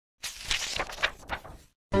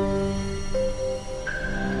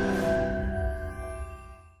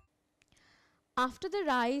After the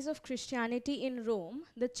rise of Christianity in Rome,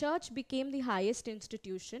 the church became the highest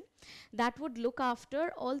institution that would look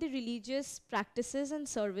after all the religious practices and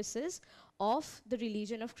services of the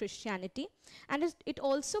religion of Christianity. And it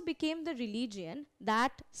also became the religion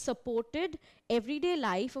that supported everyday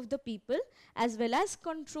life of the people as well as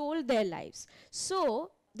controlled their lives. So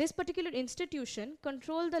this particular institution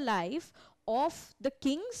controlled the life of the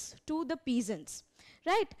kings to the peasants,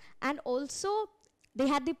 right? And also they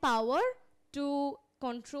had the power to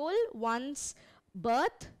control one's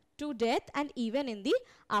birth to death and even in the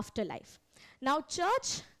afterlife. Now,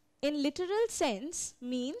 church in literal sense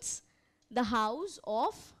means the house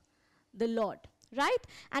of the Lord, right?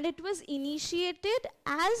 And it was initiated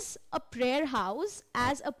as a prayer house,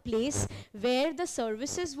 as a place where the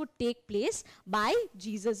services would take place by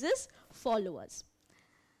Jesus's followers.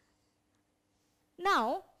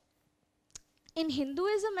 Now, in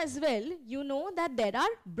Hinduism as well, you know that there are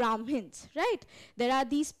Brahmins, right? There are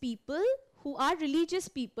these people who are religious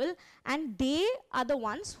people, and they are the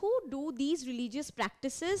ones who do these religious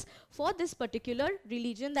practices for this particular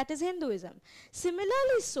religion, that is Hinduism.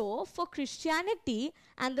 Similarly so, for Christianity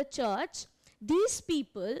and the church, these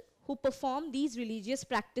people who perform these religious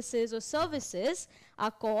practices or services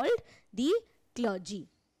are called the clergy,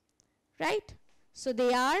 right? So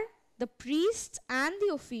they are the priests and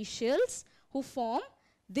the officials who form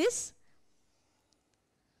this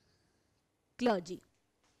clergy.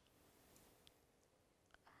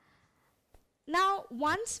 Now,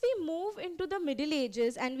 once we move into the Middle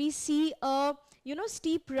Ages and we see a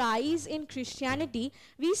steep rise in Christianity,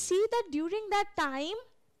 we see that during that time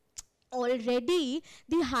already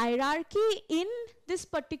the hierarchy in this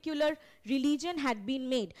particular religion had been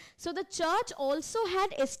made. So the church also had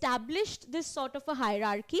established this sort of a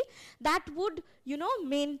hierarchy that would,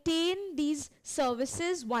 maintain these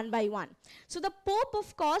services one by one. So the Pope,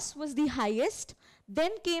 of course, was the highest.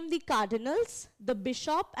 Then came the cardinals, the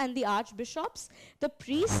bishop and the archbishops, the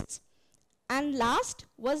priests, and last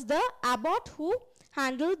was the abbot who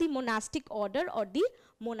handled the monastic order or the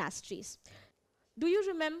monasteries. Do you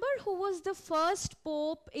remember who was the first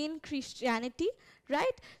pope in Christianity,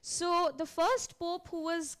 right? So the first pope who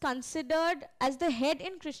was considered as the head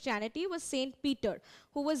in Christianity was Saint Peter,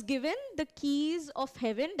 who was given the keys of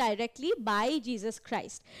heaven directly by Jesus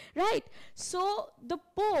Christ, right? So the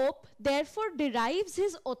pope therefore derives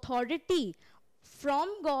his authority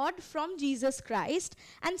from God, from Jesus Christ,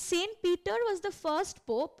 and Saint Peter was the first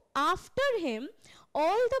pope. After him,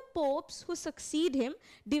 all the popes who succeed him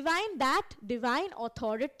divine that divine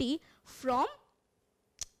authority from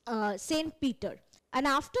Saint Peter. And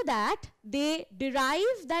after that, they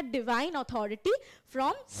derive that divine authority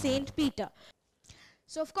from Saint Peter.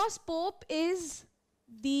 So, of course, Pope is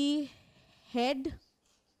the head,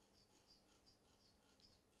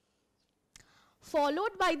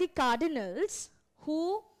 followed by the cardinals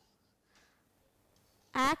who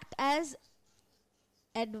act as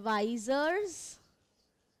advisors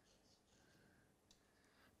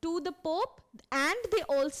to the Pope, and they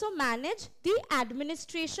also manage the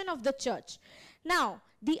administration of the church. Now,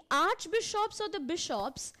 the archbishops or the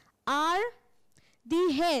bishops are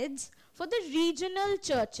the heads for the regional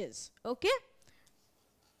churches, okay?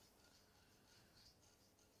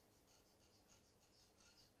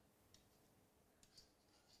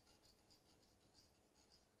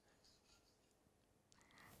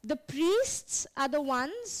 The priests are the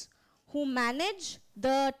ones who manage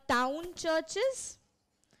the town churches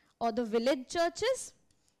or the village churches,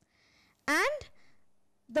 and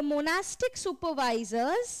the monastic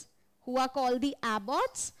supervisors, who are called the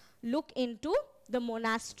abbots, look into the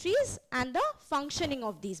monasteries and the functioning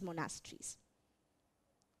of these monasteries.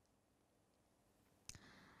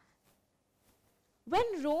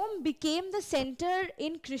 When Rome became the center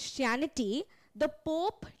in Christianity, the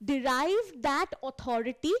Pope derived that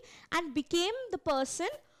authority and became the person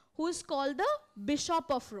who is called the Bishop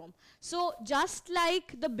of Rome. So just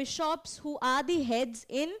like the bishops who are the heads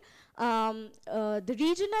in the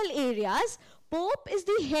regional areas, Pope is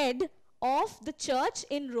the head of the church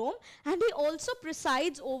in Rome, and he also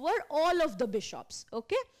presides over all of the bishops,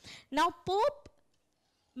 okay? Now, Pope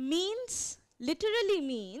literally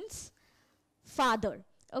means father,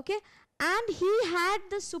 okay? And he had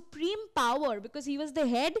the supreme power, because he was the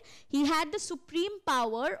head, he had the supreme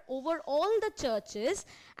power over all the churches,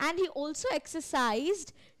 and he also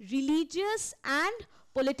exercised religious and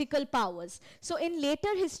political powers. So in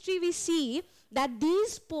later history, we see that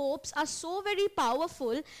these popes are so very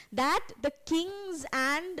powerful that the kings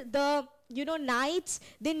and the knights,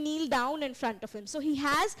 they kneel down in front of him. So he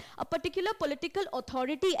has a particular political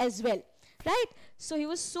authority as well, right? So he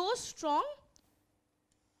was so strong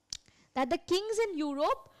that the kings in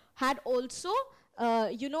Europe had also,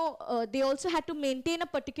 they also had to maintain a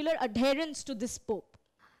particular adherence to this pope.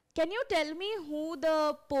 Can you tell me who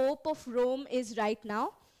the Pope of Rome is right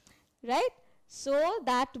now? Right? So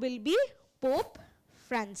that will be Pope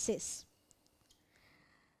Francis.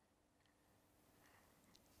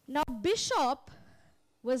 Now, bishop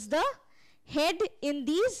was the head in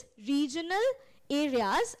these regional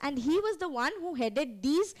areas, and he was the one who headed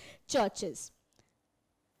these churches.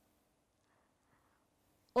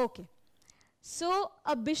 Okay. So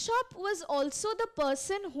a bishop was also the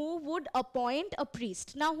person who would appoint a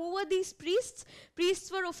priest. Now, who were these priests?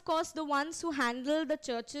 Priests were, of course, the ones who handled the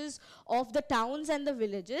churches of the towns and the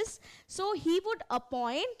villages. So he would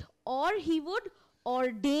appoint or he would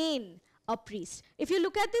ordain a priest. If you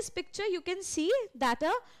look at this picture, you can see that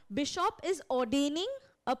a bishop is ordaining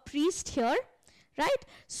a priest here, right?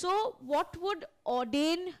 So what would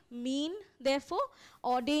ordain mean, therefore?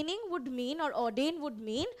 Ordaining would mean, or ordain would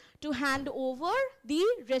mean, to hand over the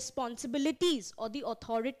responsibilities or the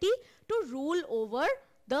authority to rule over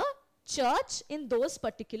the church in those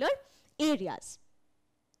particular areas.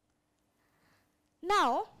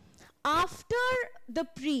 Now, after the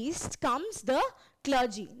priest comes the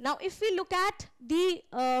clergy. Now, if we look at the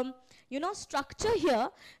structure here,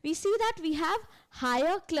 we see that we have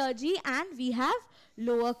higher clergy and we have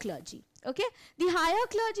lower clergy. Okay, the higher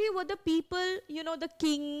clergy were the people, the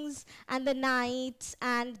kings and the knights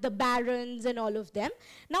and the barons and all of them.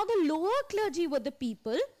 Now, the lower clergy were the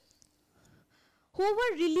people who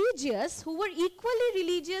were religious, who were equally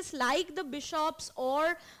religious like the bishops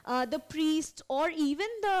or the priests or even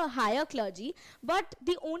the higher clergy, but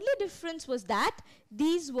the only difference was that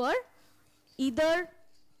these were either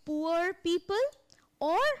poor people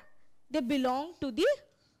or they belonged to the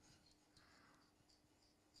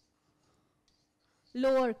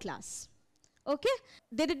lower class. Okay,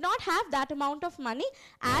 they did not have that amount of money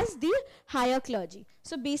as the higher clergy.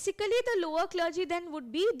 So basically the lower clergy then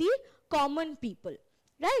would be the common people,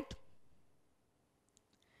 right?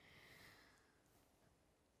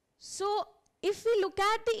 So if we look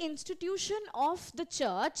at the institution of the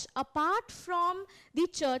church, apart from the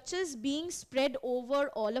churches being spread over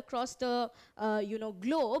all across the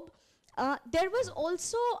globe, there was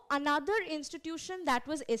also another institution that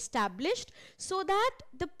was established so that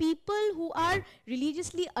the people who are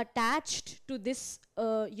religiously attached to this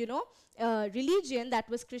religion, that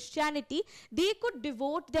was Christianity, they could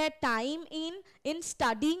devote their time in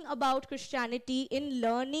studying about Christianity, in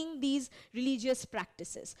learning these religious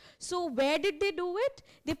practices. So where did they do it?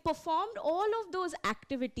 They performed all of those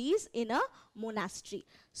activities in a monastery.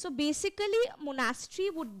 So basically,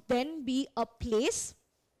 monastery would then be a place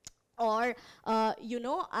or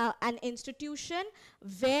an institution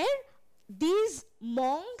where these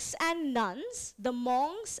monks and nuns,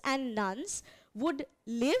 would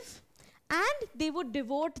live, and they would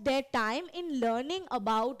devote their time in learning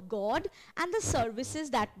about God and the services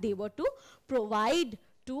that they were to provide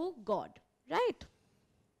to God, right?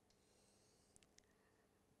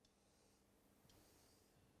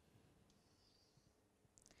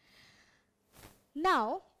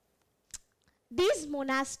 Now, these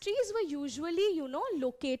monasteries were usually,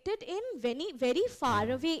 located in very far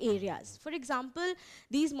away areas. For example,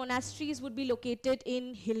 these monasteries would be located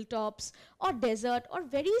in hilltops or desert or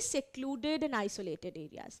very secluded and isolated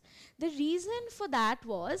areas. The reason for that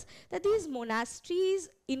was that these monasteries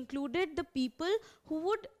included the people who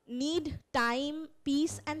would need time,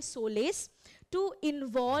 peace and solace to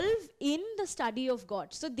involve in the study of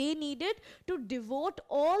God. So they needed to devote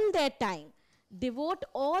all their time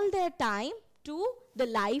to the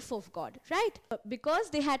life of God, right?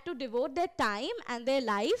 Because they had to devote their time and their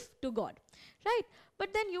life to God, right?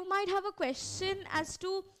 But then you might have a question as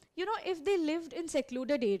to, if they lived in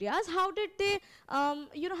secluded areas, how did they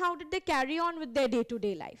carry on with their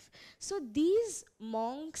day-to-day life? So these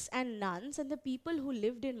monks and nuns and the people who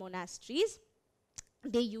lived in monasteries,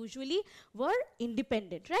 they usually were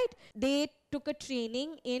independent, right? They took a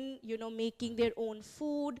training in, making their own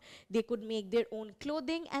food, they could make their own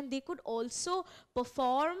clothing, and they could also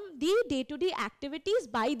perform the day-to-day activities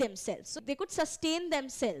by themselves. So they could sustain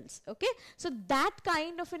themselves, okay? So that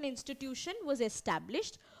kind of an institution was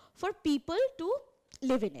established for people to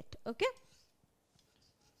live in it, okay?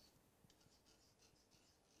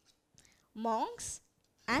 Monks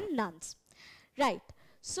and nuns, right?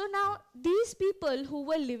 So now these people who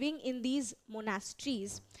were living in these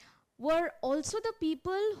monasteries were also the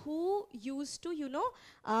people who used to,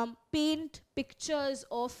 paint pictures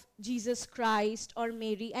of Jesus Christ or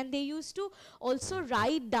Mary, and they used to also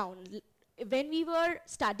write down. When we were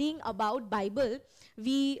studying about Bible,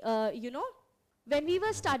 we, When we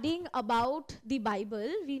were studying about the Bible,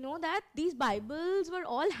 we know that these Bibles were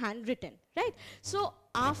all handwritten, right? So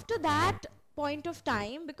after that point of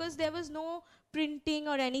time, because there was no printing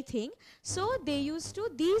or anything, so they used to,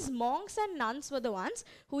 these monks and nuns were the ones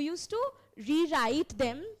who used to rewrite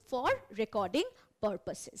them for recording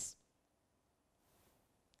purposes.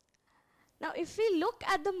 Now, if we look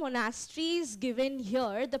at the monasteries given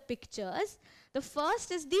here, the pictures, the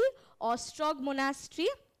first is the Ostrog Monastery,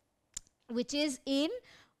 which is in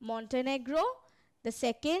Montenegro. The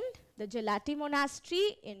second, the Gelati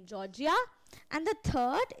Monastery in Georgia. And the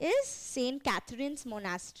third is St. Catherine's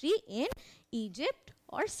Monastery in Egypt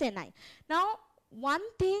or Sinai. Now, one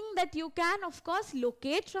thing that you can, of course,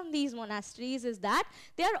 locate from these monasteries is that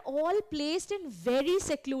they are all placed in very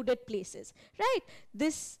secluded places, right?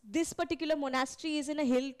 This particular monastery is in a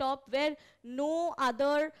hilltop where no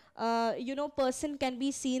other, person can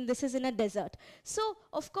be seen. This is in a desert. So,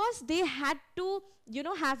 of course, they had to,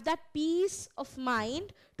 have that peace of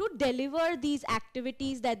mind to deliver these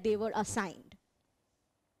activities that they were assigned.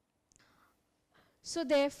 So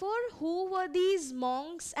therefore, who were these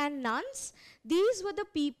monks and nuns? These were the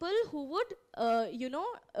people who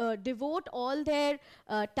would, devote all their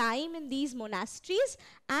time in these monasteries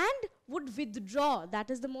and would withdraw,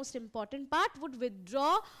 that is the most important part, would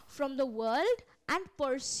withdraw from the world and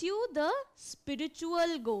pursue the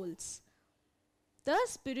spiritual goals. The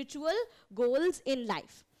spiritual goals in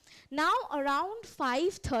life. Now, around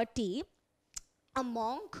 530, a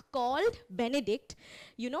monk called Benedict,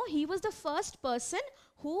 he was the first person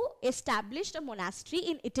who established a monastery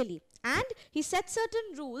in Italy. And he set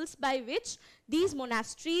certain rules by which these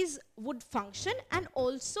monasteries would function and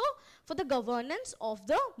also for the governance of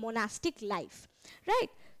the monastic life. Right?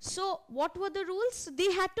 So, what were the rules?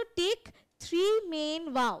 They had to take 3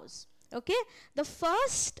 main vows. Okay? The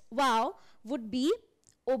first vow would be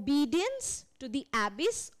obedience to the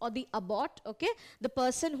abbess or the abbot, okay, the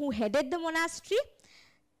person who headed the monastery.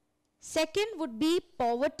 Second would be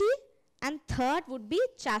poverty, and third would be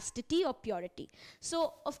chastity or purity.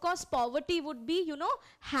 So, of course, poverty would be,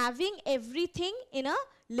 having everything in a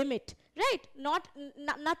limit, right?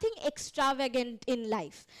 Nothing extravagant in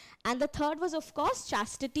life. And the third was, of course,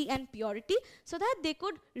 chastity and purity, so that they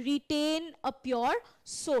could retain a pure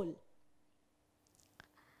soul.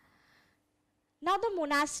 Now, the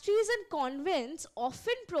monasteries and convents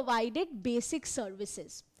often provided basic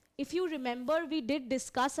services. If you remember, we did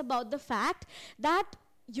discuss about the fact that,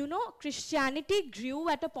 Christianity grew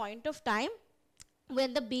at a point of time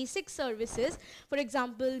when the basic services, for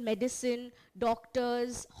example, medicine,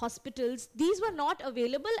 doctors, hospitals, these were not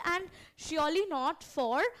available and surely not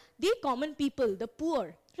for the common people, the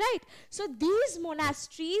poor. Right? So these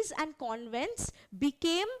monasteries and convents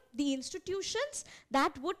became the institutions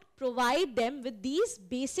that would provide them with these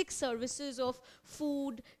basic services of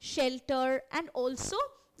food, shelter, and also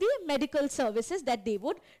the medical services that they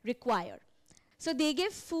would require. So they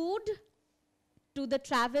gave food to the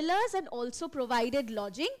travelers and also provided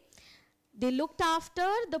lodging. They looked after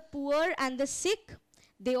the poor and the sick.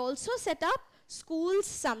 They also set up schools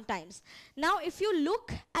sometimes. Now, if you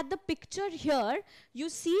look at the picture here, you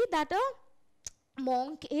see that a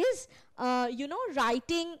monk is,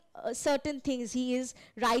 writing certain things. He is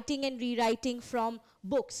writing and rewriting from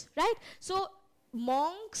books, right? So,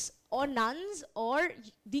 monks or nuns or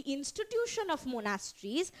the institution of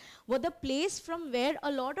monasteries were the place from where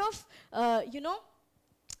a lot of,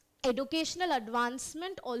 educational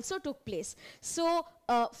advancement also took place. So,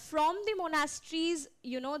 from the monasteries,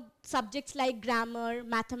 subjects like grammar,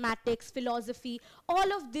 mathematics, philosophy,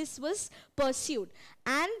 all of this was pursued.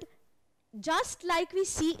 And just like we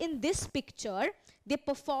see in this picture, they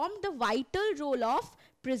performed the vital role of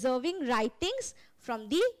preserving writings from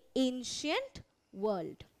the ancient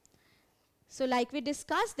world. So, like we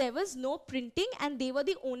discussed, there was no printing and they were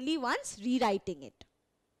the only ones rewriting it.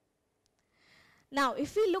 Now,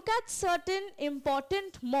 if we look at certain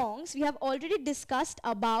important monks, we have already discussed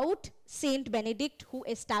about Saint Benedict who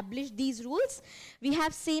established these rules. We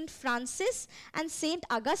have Saint Francis and Saint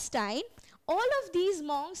Augustine. All of these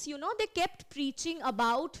monks, they kept preaching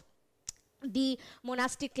about the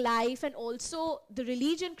monastic life and also the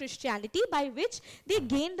religion Christianity, by which they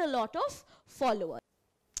gained a lot of followers.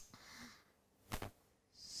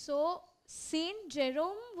 So, Saint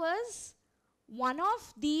Jerome was one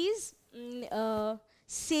of these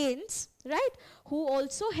saints, right, who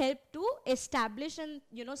also helped to establish and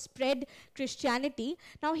spread Christianity.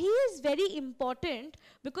 Now he is very important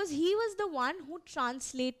because he was the one who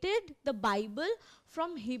translated the Bible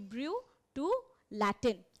from Hebrew to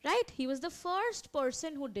Latin, right? He was the first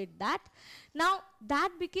person who did that. Now, that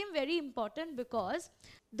became very important because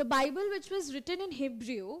the Bible, which was written in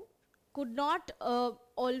Hebrew, could not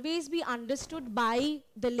always be understood by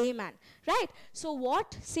the layman, right? So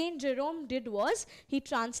what Saint Jerome did was, he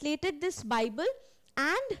translated this Bible,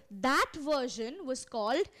 and that version was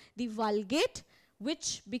called the Vulgate,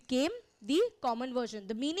 which became the common version.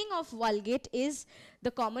 The meaning of Vulgate is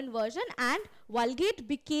the common version, and Vulgate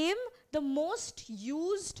became the most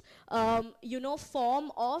used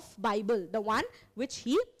form of Bible, the one which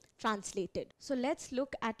he translated. So let's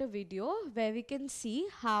look at a video where we can see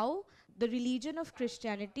how the religion of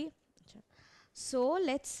Christianity. So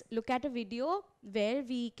let's look at a video where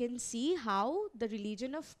we can see how the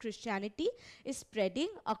religion of Christianity is spreading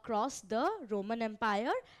across the Roman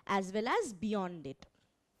Empire as well as beyond it.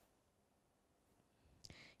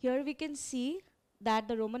 Here we can see that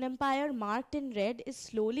the Roman Empire marked in red is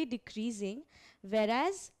slowly decreasing,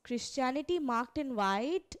 whereas Christianity marked in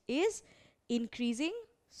white is increasing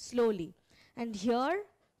slowly. And here,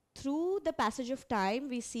 through the passage of time,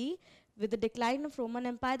 we see with the decline of Roman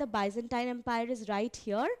Empire, the Byzantine Empire is right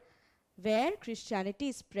here, where Christianity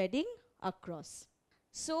is spreading across.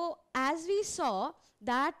 So as we saw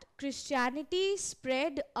that Christianity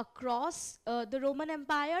spread across the Roman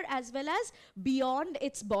Empire as well as beyond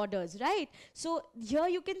its borders, right? So here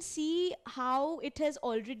you can see how it has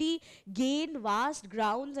already gained vast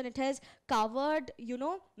grounds, and it has covered,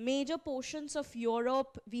 major portions of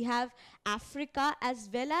Europe. We have Africa as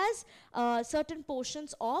well as certain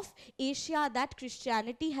portions of Asia that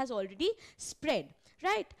Christianity has already spread.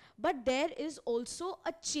 Right, but there is also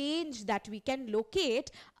a change that we can locate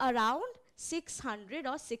around 600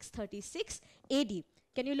 or 636 AD.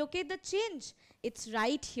 Can you locate the change? It's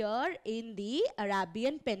right here in the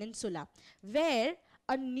Arabian Peninsula, where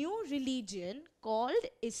a new religion called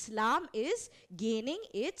Islam is gaining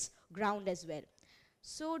its ground as well.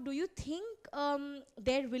 So do you think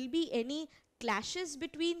there will be any clashes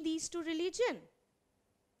between these two religions?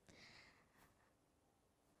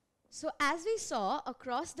 So as we saw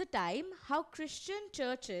across the time how Christian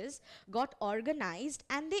churches got organized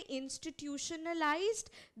and they institutionalized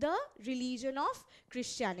the religion of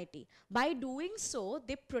Christianity. By doing so,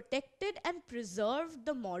 they protected and preserved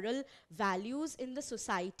the moral values in the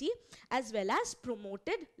society as well as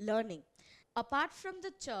promoted learning. Apart from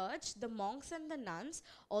the church, the monks and the nuns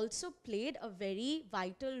also played a very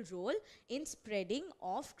vital role in spreading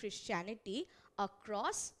of Christianity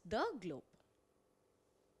across the globe.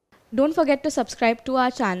 Don't forget to subscribe to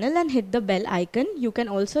our channel and hit the bell icon. You can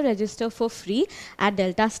also register for free at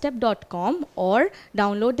DeltaStep.com or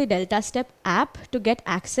download the DeltaStep app to get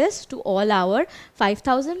access to all our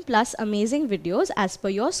 5,000 plus amazing videos as per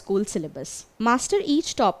your school syllabus. Master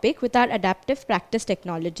each topic with our adaptive practice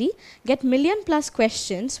technology. Get million plus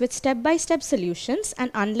questions with step-by-step solutions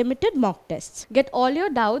and unlimited mock tests. Get all your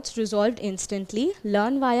doubts resolved instantly,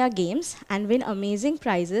 learn via games, and win amazing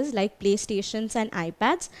prizes like PlayStations and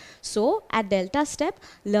iPads. So at DeltaStep,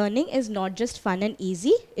 learning is not just fun and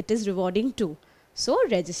easy, it is rewarding too. So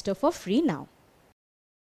register for free now.